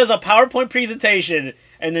 Jiraiya does a PowerPoint presentation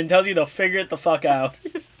and then tells you to figure it the fuck out.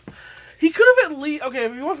 He could have at least... Okay,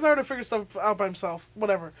 if he wants Naruto to figure stuff out by himself,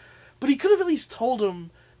 whatever. But he could have at least told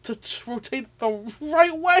him to rotate the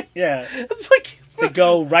right way. Yeah. It's like... To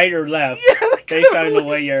go right or left. Yeah, based on the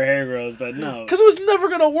way your hair grows, but no. Because it was never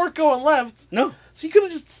going to work going left. No. So you could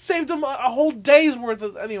have just saved him a whole day's worth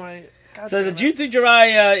of... Anyway. So the jutsu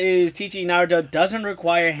Jiraiya is teaching Naruto doesn't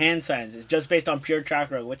require hand signs. It's just based on pure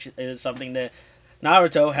chakra, which is something that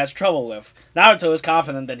Naruto has trouble with. Naruto is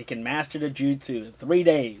confident that he can master the jutsu in 3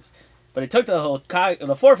 days. But it took the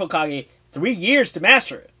fourth Hokage 3 years to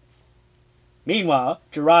master it. Meanwhile,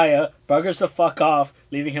 Jiraiya buggers the fuck off,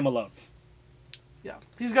 leaving him alone. Yeah.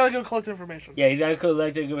 He's got to go collect information. Yeah, he's got to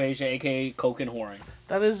collect information, aka coke and whoring.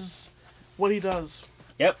 That is what he does.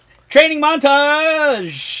 Yep. Training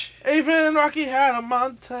montage! Even Rocky had a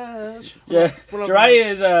montage. Yeah.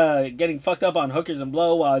 Jiraiya is getting fucked up on hookers and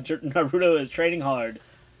blow while Naruto is training hard.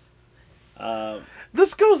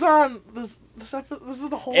 This goes on. This is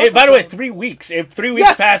the whole. Episode. By the way, 3 weeks. If 3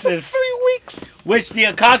 weeks passes, 3 weeks. Which the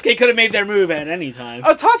Akatsuki could have made their move at any time.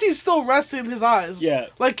 Itachi's still resting his eyes. Yeah.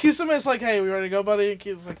 Like Kisame's like, "Hey, we ready to go, buddy?" And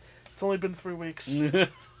Kisame's like, "It's only been 3 weeks.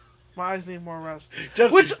 My eyes need more rest."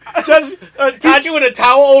 Itachi with a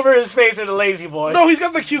towel over his face and a lazy boy. No, he's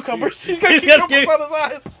got the cucumbers. He's got cucumbers on his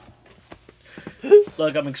eyes.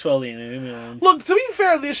 Look, I'm exfoliating. Look, to be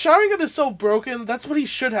fair, the Sharingan is so broken. That's what he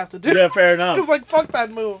should have to do. Yeah, fair enough. Because, like, fuck that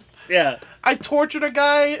move. Yeah. I tortured a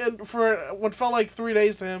guy for what felt like 3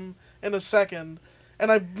 days to him in a second,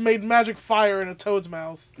 and I made magic fire in a toad's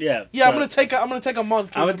mouth. Yeah. Yeah, so I'm gonna take a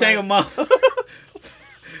month. I'm gonna take a month.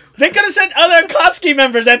 They could have sent other Akatsuki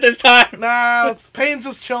members at this time. Nah, Pain's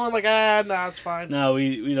just chilling like, nah, it's fine. No,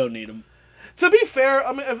 we don't need him. To be fair,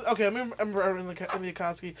 I mean, remember in the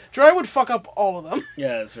Akatsuki, Jiraiya would fuck up all of them.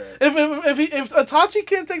 Yeah, that's right. If Itachi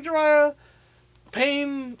can't take Jiraiya,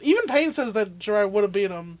 even Pain says that Jiraiya would have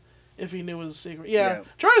beat him if he knew his secret. Yeah.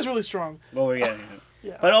 Jiraiya's really strong. Well, we're getting him.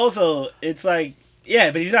 Yeah. But also, it's like,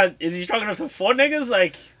 yeah, but he's not. Is he strong enough to 4 niggas?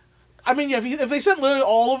 Like, I mean, yeah, if they sent literally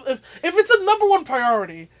all of, if it's the number one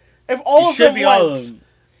priority, if all of them went,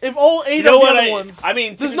 if all 8 of the other ones, I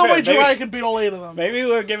mean, there's no way Jiraiya could beat all 8 of them. Maybe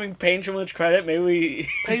we're giving Pain too much credit. Maybe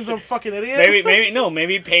Pain's a fucking idiot.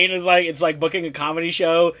 Maybe Pain is like, it's like booking a comedy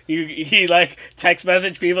show. He like text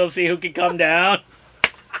message people to see who can come down.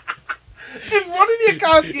 If running the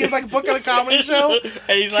Akatsuki is like booking a comedy show,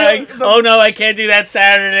 and he's like, oh no, I can't do that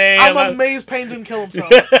Saturday. I'm amazed Pain didn't kill himself.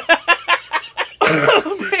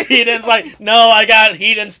 Heaton's like, no, I got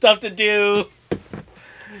Heaton stuff to do.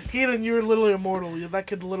 Heaton, you're literally immortal. That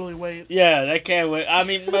could literally wait. Yeah, that can't wait. I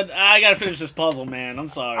mean, but I gotta finish this puzzle, man. I'm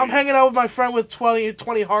sorry. I'm hanging out with my friend with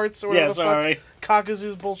 20 hearts or whatever the fuck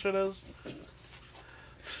Kakazu's bullshit is.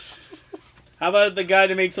 How about the guy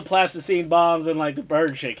that makes the plasticine bombs and like the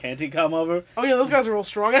bird shit? Can't he come over? Oh yeah, those guys are real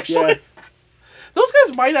strong actually. Yeah. Those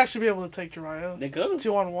guys might actually be able to take Jiraiya. They could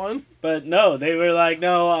 2-on-1. But no, they were like,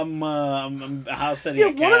 no, I'm house sitting. Yeah,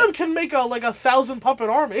 one of them can make a 1,000 puppet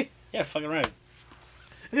army. Yeah, fucking right.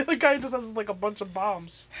 The other guy just has like a bunch of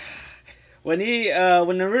bombs. When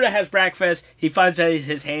Naruto has breakfast, he finds that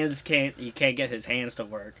he can't get his hands to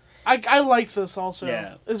work. I like this also.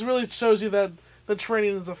 Yeah. It really shows you that the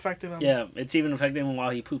training is affecting him. Yeah, it's even affecting him while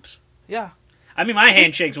he poops. Yeah. I mean, my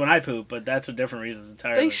hand shakes when I poop, but that's for different reasons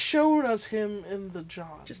entirely. They showed us him in the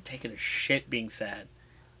John. Just taking a shit, being sad.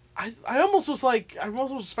 I almost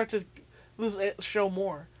expected this show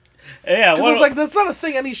more. Yeah, because I was like, that's not a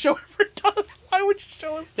thing any show ever does. Why would you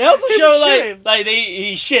show us? They also show shitting? like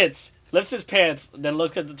he shits, lifts his pants, then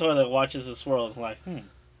looks at the toilet, watches the swirls, and like,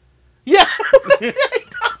 Yeah, he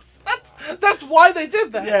does. That's why they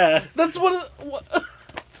did that. Yeah, that's what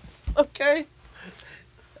okay.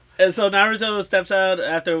 And so Naruto steps out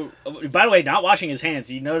after. By the way, not washing his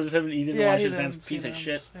hands. You notice him? He didn't wash his hands. Piece of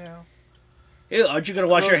shit. Yeah. Ew, aren't you gonna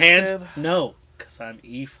wash your hands? Kid. No, because I'm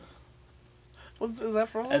evil. What is that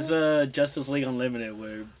from? As Justice League Unlimited,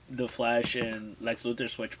 where the Flash and Lex Luthor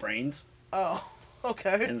switch brains. Oh,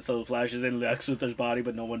 okay. And so the Flash is in Lex Luthor's body,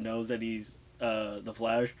 but no one knows that he's the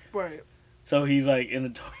Flash. Right. So he's like in the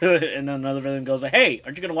toilet, and another villain goes like, "Hey,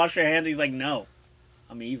 aren't you gonna wash your hands?" He's like, "No,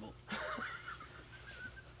 I'm evil."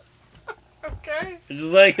 Okay. It's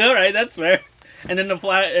just like, all right, that's fair. And then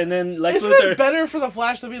Lex Isn't Luthor. it better for the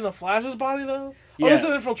Flash to be in the Flash's body though? Yeah. Oh, is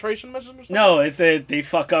it infiltration mission or something? No, it's that they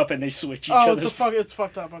fuck up and they switch each other. It's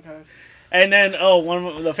fucked up. Okay. And then one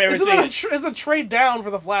of the favorite things. It's a trade down for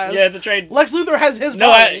the Flash. Yeah, it's a trade. Lex Luthor has his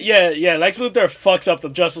body. Yeah. Lex Luthor fucks up the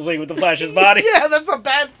Justice League with the Flash's body. Yeah, that's a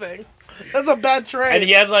bad thing. That's a bad trade. And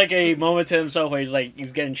he has like a moment to himself where he's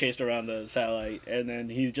getting chased around the satellite, and then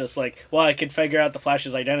he's just like, "Well, I can figure out the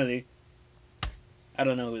Flash's identity. I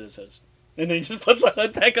don't know who this is." And then he just puts the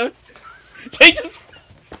hood back on. So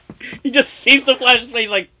he just sees the Flash's face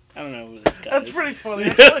like, "I don't know who this guy is." That's pretty funny.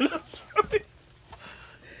 Actually.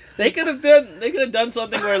 They could have done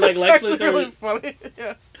something where like Lex Luthor. Really funny.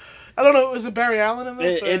 Yeah. I don't know. Is it Barry Allen in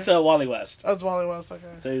this? It's Wally West. Oh, it's Wally West. Okay.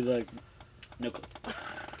 So he's like, no clue.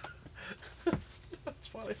 That's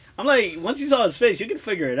funny. I'm like, once you saw his face, you can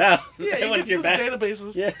figure it out. Yeah, once you you're can back.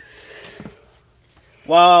 databases. Yeah.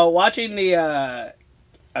 While watching a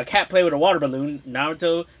cat play with a water balloon,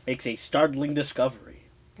 Naruto makes a startling discovery.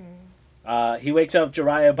 He wakes up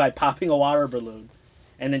Jiraiya by popping a water balloon,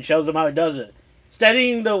 and then shows him how he does it.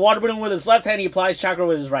 Steadying the water balloon with his left hand, he applies chakra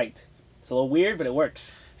with his right. It's a little weird, but it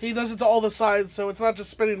works. He does it to all the sides, so it's not just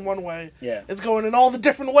spinning one way. Yeah. It's going in all the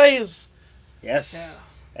different ways. Yes. Yeah.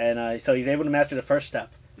 And so he's able to master the first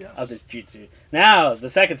step Yes. of this jutsu. Now, the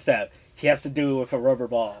second step, he has to do it with a rubber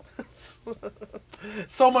ball.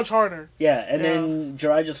 So much harder. Yeah, and then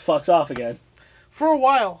Jiraiya just fucks off again. For a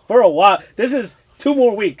while. This is 2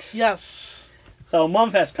 more weeks. Yes. So a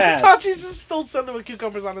month has passed. Itachi's just still sitting with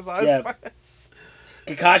cucumbers on his eyes. Yeah.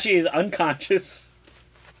 Kakashi is unconscious.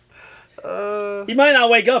 He might not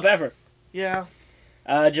wake up ever. Yeah.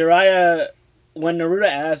 Jiraiya, when Naruto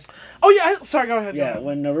asked... Oh, yeah. Sorry, go ahead. Yeah,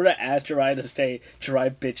 when Naruto asked Jiraiya to stay,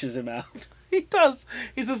 Jiraiya bitches him out. He does.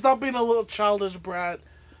 He says, stop being a little childish brat.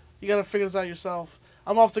 You gotta figure this out yourself.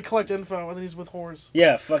 I'm off to collect info, and then he's with whores.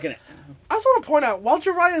 Yeah, fucking... I just want to point out, while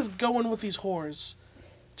Jiraiya's going with these whores,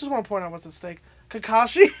 just want to point out what's at stake.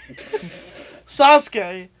 Kakashi,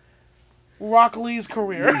 Sasuke, Rock Lee's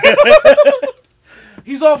career.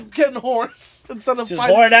 He's off getting horse instead of Just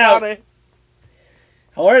fighting whore it out. Tsunade.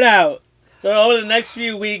 Whore it out. So over the next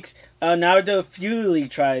few weeks, Naruto futilely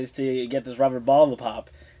tries to get this rubber ball to pop.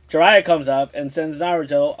 Jiraiya comes up and sends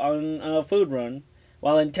Naruto on a food run.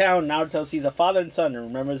 While in town, Naruto sees a father and son and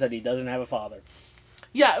remembers that he doesn't have a father.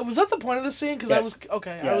 Yeah, was that the point of the scene? Because Yes.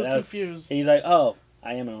 I was confused. He's like, oh,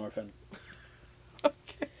 I am an orphan.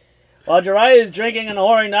 Okay. While Jiraiya is drinking and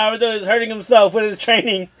whoring, Naruto is hurting himself with his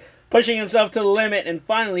training, pushing himself to the limit, and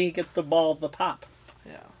finally he gets the ball to pop.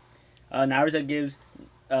 Yeah. Jiraiya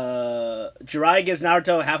gives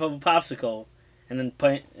Naruto half of a popsicle, and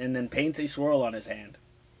then paints a swirl on his hand.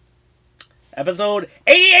 Episode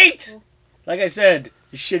 88. Like I said,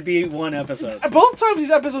 it should be one episode. Both times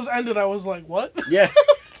these episodes ended, I was like, what? Yeah.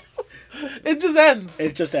 It just ends.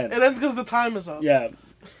 It just ends. It ends because the time is up. Yeah.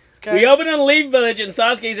 Okay. We open in the Leaf Village, and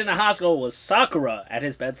Sasuke's in the hospital with Sakura at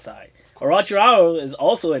his bedside. Orochimaru is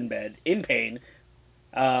also in bed, in pain,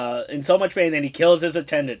 in so much pain that he kills his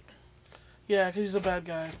attendant. Yeah, because he's a bad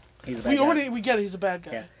guy. He's a bad guy. We get it, he's a bad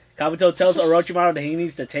guy. Yeah. Kabuto tells Orochimaru that he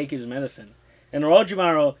needs to take his medicine. And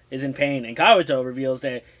Orochimaru is in pain, and Kabuto reveals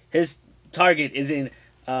that his target is in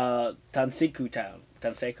Tanseku Town.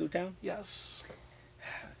 Tanseku Town? Yes.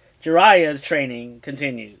 Jiraiya's training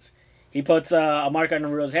continues. He puts a mark on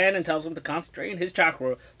Naruto's hand and tells him to concentrate his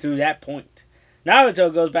chakra through that point.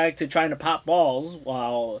 Naruto goes back to trying to pop balls,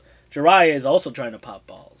 while Jiraiya is also trying to pop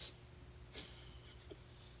balls.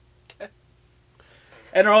 Okay.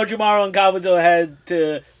 And Orochimaru and Kabuto head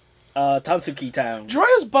to Tansuki Town.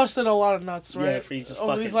 Jiraiya's busted a lot of nuts, right? Yeah, for he's just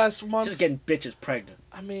over these last months. Just getting bitches pregnant.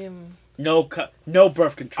 I mean, no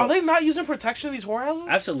birth control. Are they not using protection in these whorehouses?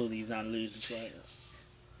 Absolutely, he's not losing shit.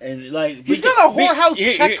 And like he's got a whorehouse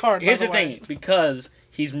check card. Here's the thing, because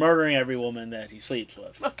he's murdering every woman that he sleeps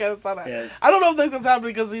with. Okay, that's not it. I don't know if that's happening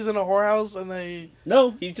because he's in a whorehouse and they.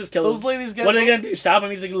 No, he just kills those ladies. What are they gonna do? Stop him?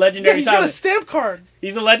 He's a legendary. Yeah, he's Sonic. got a stamp card.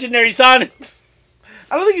 He's a legendary Sonic.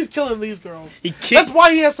 I don't think he's killing these girls. That's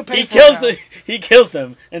why he has to pay. He kills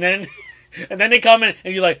them, and then they come in,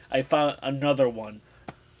 and he's like, "I found another one,"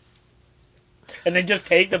 and they just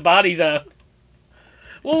take the bodies out.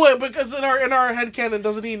 Well, wait, because in our headcanon,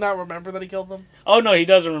 doesn't he not remember that he killed them? Oh no, he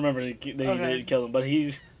doesn't remember that he killed them, but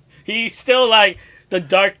he's still like the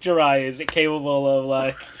Dark Jiraiya is capable of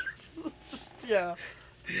like. Yeah.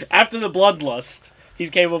 After the bloodlust,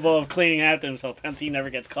 he's capable of cleaning after himself, hence he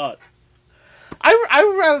never gets caught. I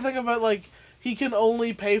would rather think about like he can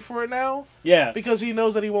only pay for it now. Yeah. Because he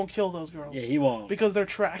knows that he won't kill those girls. Yeah, he won't. Because they're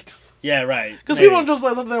tracked. Yeah, right. Because people don't just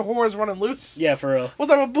let their whores running loose. Yeah, for real.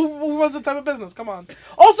 Who runs that type of business? Come on.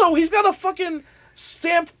 Also, he's got a fucking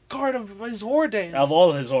stamp card of his whore days. Of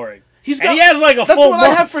all his whoring. He has like a that's full what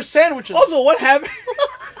month. I have for sandwiches. Also, what happens?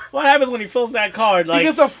 What happens when he fills that card? Like he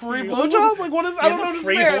gets a free blowjob. Like what is? I don't understand.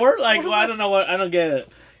 Free whore? Like I don't know what. I don't get it.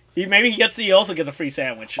 He also gets a free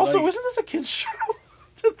sandwich. Also, isn't this a kids show?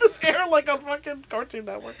 Did this air like on fucking Cartoon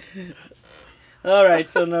Network? Alright,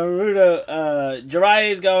 so Naruto,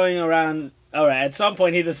 Jiraiya is going around. Alright, at some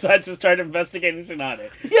point he decides to start investigating Tsunade.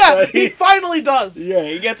 Yeah, so he finally does. Yeah,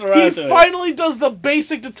 he gets around to it. He finally does the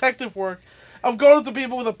basic detective work of going up to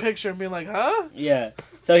people with a picture and being like, huh? Yeah.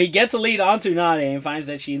 So he gets a lead on Tsunade and finds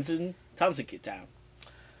that she's in Tansuki Town.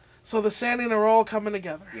 So the Sannin are all coming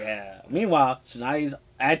together. Yeah. Meanwhile, Tsunade's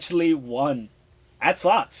actually won at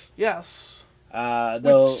slots. Yes.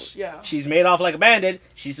 Though she's made off like a bandit,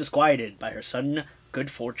 she's disquieted by her sudden good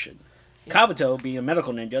fortune. Yeah. Kabuto, being a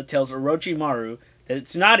medical ninja, tells Orochimaru that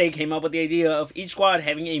Tsunade came up with the idea of each squad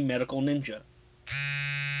having a medical ninja.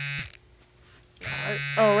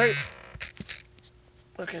 Alright.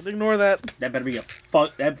 Okay, ignore that. That better be your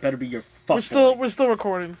fuck. That better be your fuck. We're still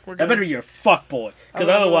recording. That better be your fuck boy, because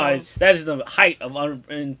otherwise that is the height of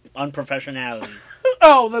unprofessionalism.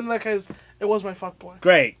 Oh, then in that case, it was my fuck boy.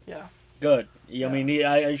 Great. Yeah. Good. I mean,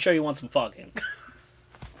 I'm sure you want some fucking.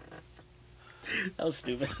 That was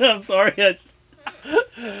stupid. I'm sorry.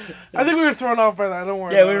 I think we were thrown off by that. Don't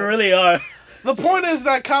worry. Yeah, we really are. The point is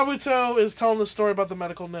that Kabuto is telling the story about the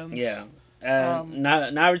medical nins. Yeah.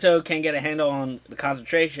 Naruto can't get a handle on the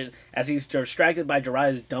concentration as he's distracted by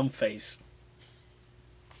Jiraiya's dumb face.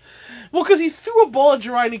 Well, because he threw a ball at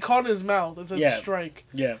Jiraiya and he caught it in his mouth and said strike.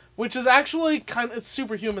 Yeah. Which is actually it's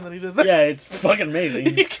superhuman that he did that. Yeah, it's fucking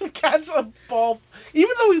amazing. He can catch a ball.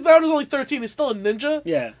 Even though that was only 13, he's still a ninja.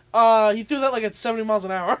 Yeah. He threw that like at 70 miles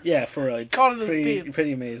an hour. Yeah, for real. He caught it in his teeth.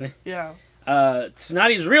 Pretty amazing. Yeah.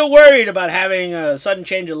 Tsunade's real worried about having a sudden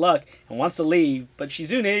change of luck and wants to leave, but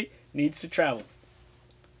Shizune needs to travel.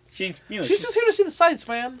 She's just here to see the sights,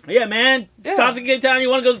 man. Yeah, man. Yeah. Tansuki Town, you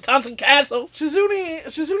want to go to Thompson Castle?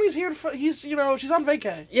 Shizune's here. She's on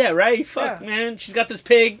vacay. Yeah, right. Fuck, man. She's got this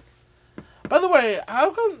pig. By the way,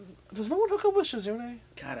 how come does no one hook up with Shizune?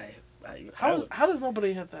 God, How does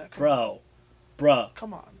nobody hit that? Bruh,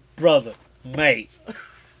 Come on, brother, mate,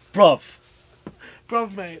 bruv,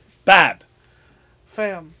 bruv, mate, bab,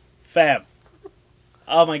 fam.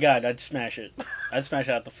 Oh my god, I'd smash it. I'd smash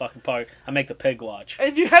it out the fucking park. I'd make the pig watch.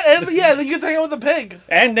 And then you get to hang out with the pig.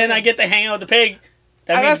 And then I get to hang out with the pig.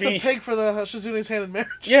 I'd ask the pig for the Shizune's hand in marriage.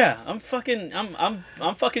 Yeah, I'm fucking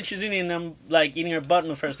Shizune, and I'm like eating her butt on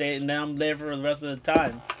the first date, and then I'm there for the rest of the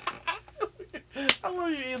time. I love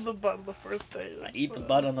you eating the butt on the first date. I eat the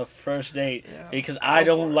butt on the first date because Go I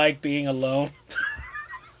don't like being alone.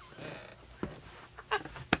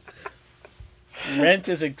 Rent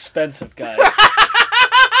is expensive, guys.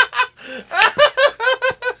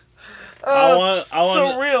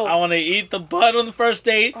 I want to eat the butt on the first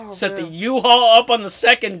date, set the U-Haul up on the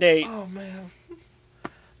second date. Oh man,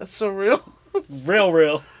 that's so real.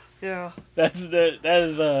 Real. Yeah. That is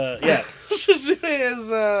yeah. Shizune is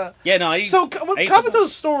Yeah, no. So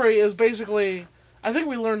Kabuto's story is basically, I think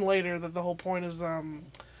we learn later that the whole point is the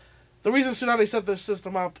reason Tsunade set this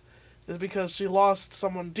system up is because she lost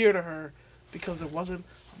someone dear to her because there wasn't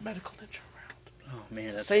a medical ninja around. Oh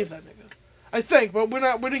man, that's save that nigga. I think, but we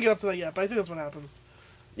didn't get up to that yet. But I think that's what happens.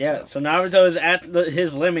 Yeah. So Naruto is at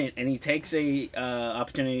his limit, and he takes a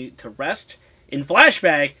opportunity to rest. In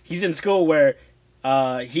flashback, he's in school where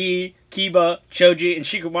he, Kiba, Choji, and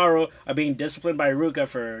Shikamaru are being disciplined by Iruka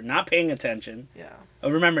for not paying attention. Yeah.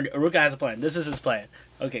 Remember, Iruka has a plan. This is his plan.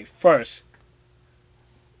 Okay, first,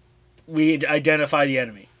 we identify the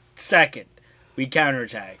enemy. Second, we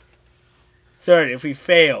counterattack. Third, if we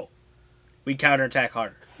fail, we counterattack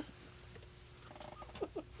harder.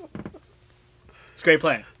 It's a great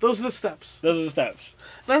plan. Those are the steps.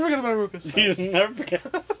 Never forget about Iruka's steps. Never forget.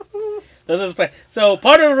 Those are his plan. So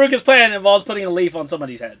part of Iruka's plan involves putting a leaf on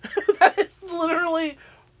somebody's head. That is literally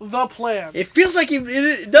the plan. It feels like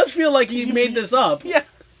it does feel like he made this up. Yeah.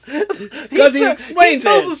 Because he explains it.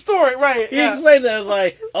 He tells the story, right? He explains it as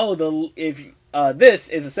like, this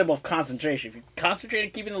is a symbol of concentration. If you concentrate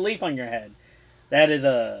on keeping the leaf on your head, that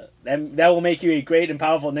will make you a great and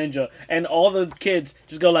powerful ninja. And all the kids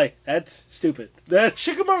just go like, that's stupid.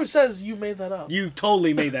 Shikamaru says you made that up. You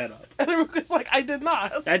totally made that up. And Iruka's like, I did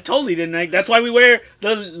not. I totally didn't. That's why we wear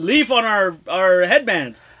the leaf on our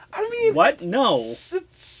headbands. I mean, what? No.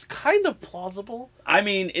 It's kind of plausible. I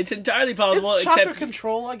mean, it's entirely plausible. It's chakra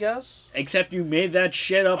control, I guess. Except you made that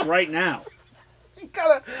shit up right now. You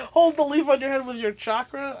gotta hold the leaf on your head with your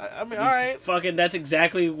chakra. I mean, alright. Fucking, that's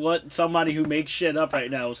exactly what somebody who makes shit up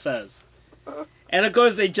right now says. And of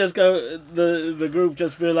course they just go, the group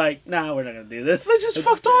just be like, nah, we're not gonna do this. They just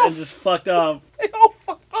fucked off. And just fucked off. They all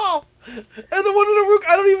fucked off. And the one in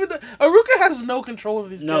Iruka, Iruka has no control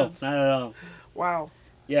of these kids. No, not at all. Wow.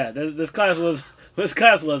 Yeah, this class was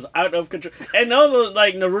out of control. And also,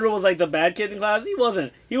 like, Naruto was like the bad kid in class. He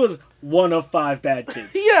wasn't. He was one of 5 bad kids.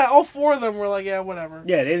 Yeah, all 4 of them were like, yeah, whatever.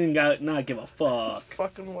 Yeah, they didn't not give a fuck.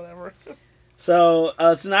 Fucking whatever. So,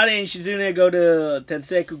 Tsunade and Shizune go to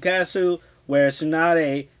Tenseku Kasu, where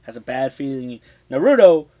Tsunade has a bad feeling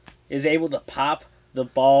Naruto is able to pop the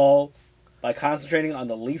ball by concentrating on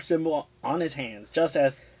the leaf symbol on his hands, just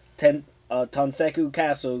as Tenseku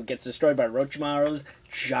Kasu gets destroyed by Orochimaru's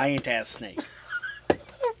giant-ass snake.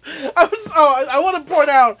 I want to point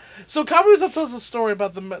out, so Kabuto tells a story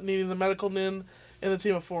about needing the medical nin in the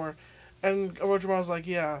team of 4, and Orochimaru's like,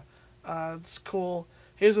 yeah, it's cool.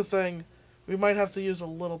 Here's the thing, we might have to use a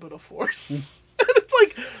little bit of force. And it's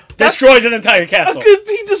like... Destroys an entire castle.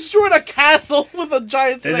 He destroyed a castle with a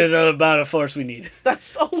giant snake. This is the amount of force we need.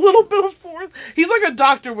 That's a little bit of force. He's like a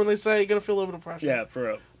doctor when they say you're going to feel a little bit of pressure. Yeah, for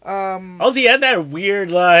real. Also, he had that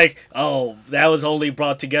weird, like, that was only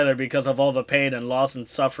brought together because of all the pain and loss and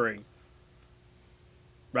suffering.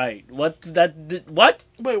 Right. What?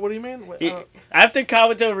 Wait, what do you mean? After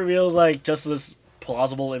Kabuto reveals, like, just this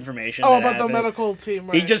plausible information. About the medical team,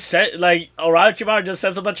 right? He just said, like, Orochimaru just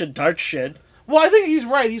says a bunch of dark shit. Well, I think he's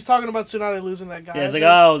right. He's talking about Tsunade losing that guy. Yeah, it's like,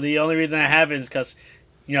 the only reason that happened is because,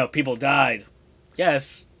 people died.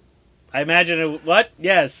 Yes. I imagine what?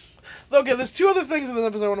 Yes. Okay, there's 2 other things in this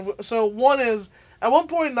episode. So one is, at one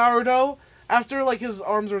point Naruto, after like his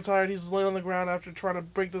arms are tired, he's laying on the ground after trying to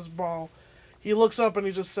break this ball. He looks up and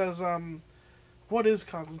he just says, what is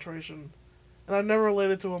concentration? And I've never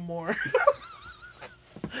related to him more.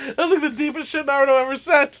 That was like the deepest shit Naruto ever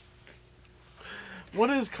said. What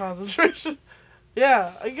is concentration?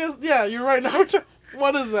 Yeah, I guess, yeah, you're right, Naruto.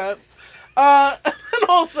 What is that? And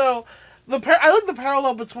also, I like the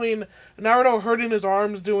parallel between Naruto hurting his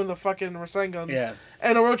arms doing the fucking Rasengan. Yeah.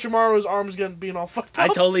 And Orochimaru's arms being all fucked up. I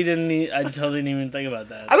totally didn't even think about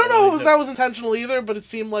that. I don't know if that was intentional either, but it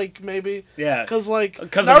seemed like maybe. Yeah. Because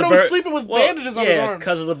Naruto was sleeping with bandages on his arms.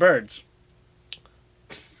 Because of the birds.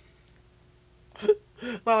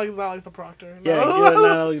 not like the Proctor. No. Yeah,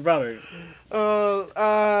 not like the brother.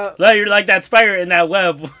 No, you're like that spider in that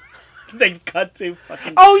web. They cut to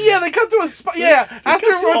fucking. Oh yeah, they cut to a spider. Yeah, after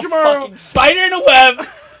Orochimaru spider in a web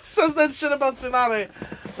says that shit about Tsunade,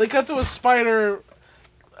 they cut to a spider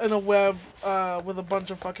in a web with a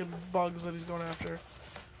bunch of fucking bugs that he's going after.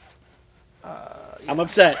 Yeah. I'm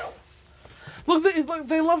upset. Look,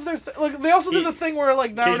 they love their they also did the thing where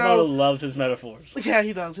like Naruto Kishimoto loves his metaphors. Yeah,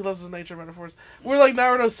 he does. He loves his nature metaphors. Where like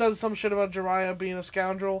Naruto says some shit about Jiraiya being a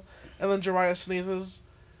scoundrel, and then Jiraiya sneezes,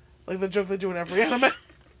 like the joke they do in every anime.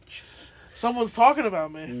 Someone's talking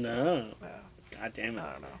about me. No. Yeah. God damn it.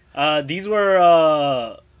 I don't know. These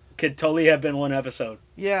were could totally have been one episode.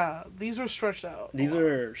 Yeah, these were stretched out. These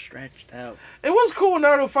were stretched out. It was cool when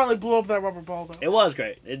Naruto finally blew up that rubber ball, though. It was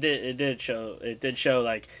great. It did show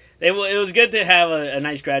like it was good to have a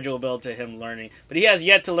nice gradual build to him learning, but he has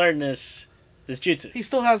yet to learn this jutsu. He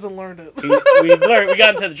still hasn't learned it. We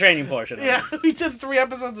got into the training portion. Yeah, we did 3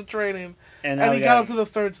 episodes of training, and he got up to the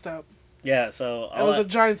 3rd step. Yeah, so it was a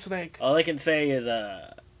giant snake. All I can say is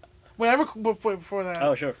Wait, before that.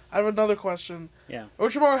 Oh, sure. I have another question. Yeah.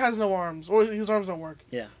 Orochimaru has no arms, or his arms don't work.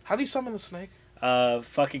 Yeah. How do you summon the snake?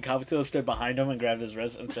 Fucking Kabuto stood behind him and grabbed his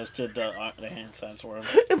wrist and just did the hand signs for him.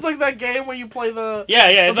 It's like that game where you play the... Yeah,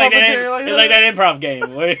 it's like that improv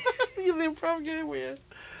game. Where the improv game where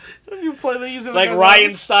you play the using like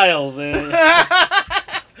Ryan Stiles and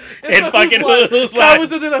fucking Who's Line.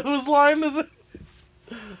 Kabuto did a Who's Line, is it?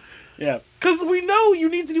 Yeah. Because we know you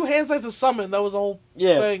need to do hand signs to summon. That was the whole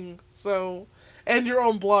thing. So, and your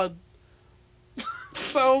own blood.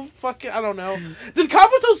 So, fucking, I don't know. Did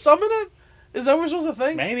Kabuto summon it? Is that what was a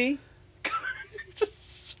thing? Maybe.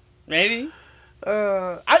 Maybe.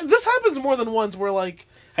 This happens more than once where, like...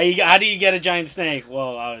 How do you get a giant snake?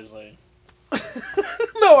 Well, obviously.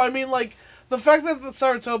 No, I mean, like, the fact that the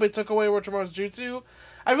Sarutobi took away Orochimaru's jutsu,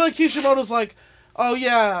 I feel like Kishimoto's like, oh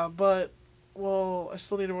yeah, but... Well, I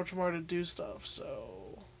still need Orochimaru to do stuff,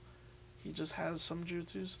 so he just has some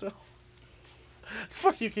jutsu still.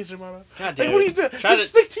 Fuck you, Kishimoto. God damn what are you doing? Just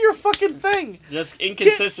stick to your fucking thing. Just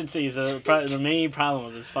inconsistencies are the main problem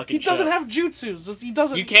with this fucking He doesn't have jutsus. He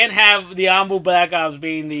doesn't. You can't have the Anbu Black Ops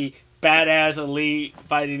being the badass elite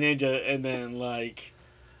fighting ninja and then, like...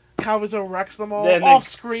 Kabuto wrecks them all off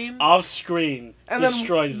screen. Off screen. And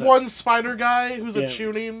destroys then one spider guy who's a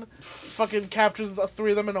Chunin fucking captures the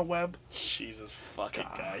 3 of them in a web. Jesus fucking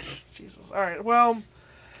guys. Jesus. Alright, well...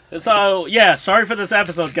 So, yeah, sorry for this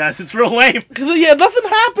episode, guys. It's real lame. Yeah, nothing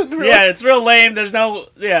happened, really. Yeah, it's real lame. There's no...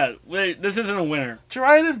 Yeah, this isn't a winner.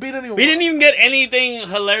 Jiraiya didn't beat anyone. We didn't even get anything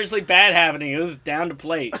hilariously bad happening. It was down to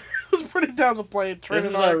plate. It was pretty down the plate. This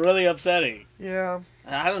is really upsetting. Yeah.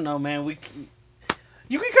 I don't know, man.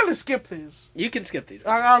 You can kind of skip these. You can skip these.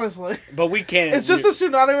 Honestly. But we can't. It's just a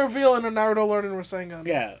Tsunade reveal and a Naruto learning Rasengan.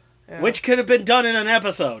 Yeah. Which could have been done in an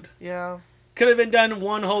episode. Yeah. Could have been done in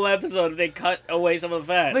one whole episode if they cut away some of the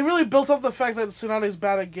fat. They really built up the fact that Tsunade's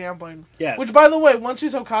bad at gambling. Yeah. Which, by the way, once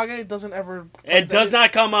she's Hokage, it doesn't ever... It does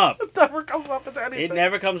not come up. It never comes up into anything. It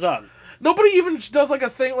never comes up. Nobody even does like a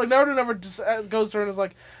thing... Like, Naruto never just goes to her and is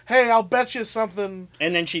like, hey, I'll bet you something.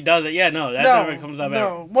 And then she does it. Yeah, no, that never comes up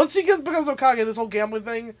ever. Once she becomes Hokage, this whole gambling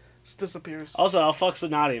thing just disappears. Also, I'll fuck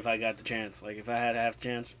Tsunade if I got the chance. Like, if I had half the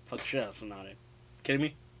chance, fuck the shit out of Tsunade. Kidding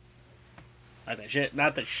me?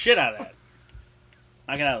 Not the shit out of that.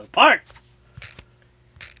 Knock it out of the park.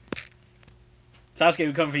 Sasuke,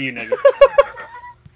 we come for you, nigga.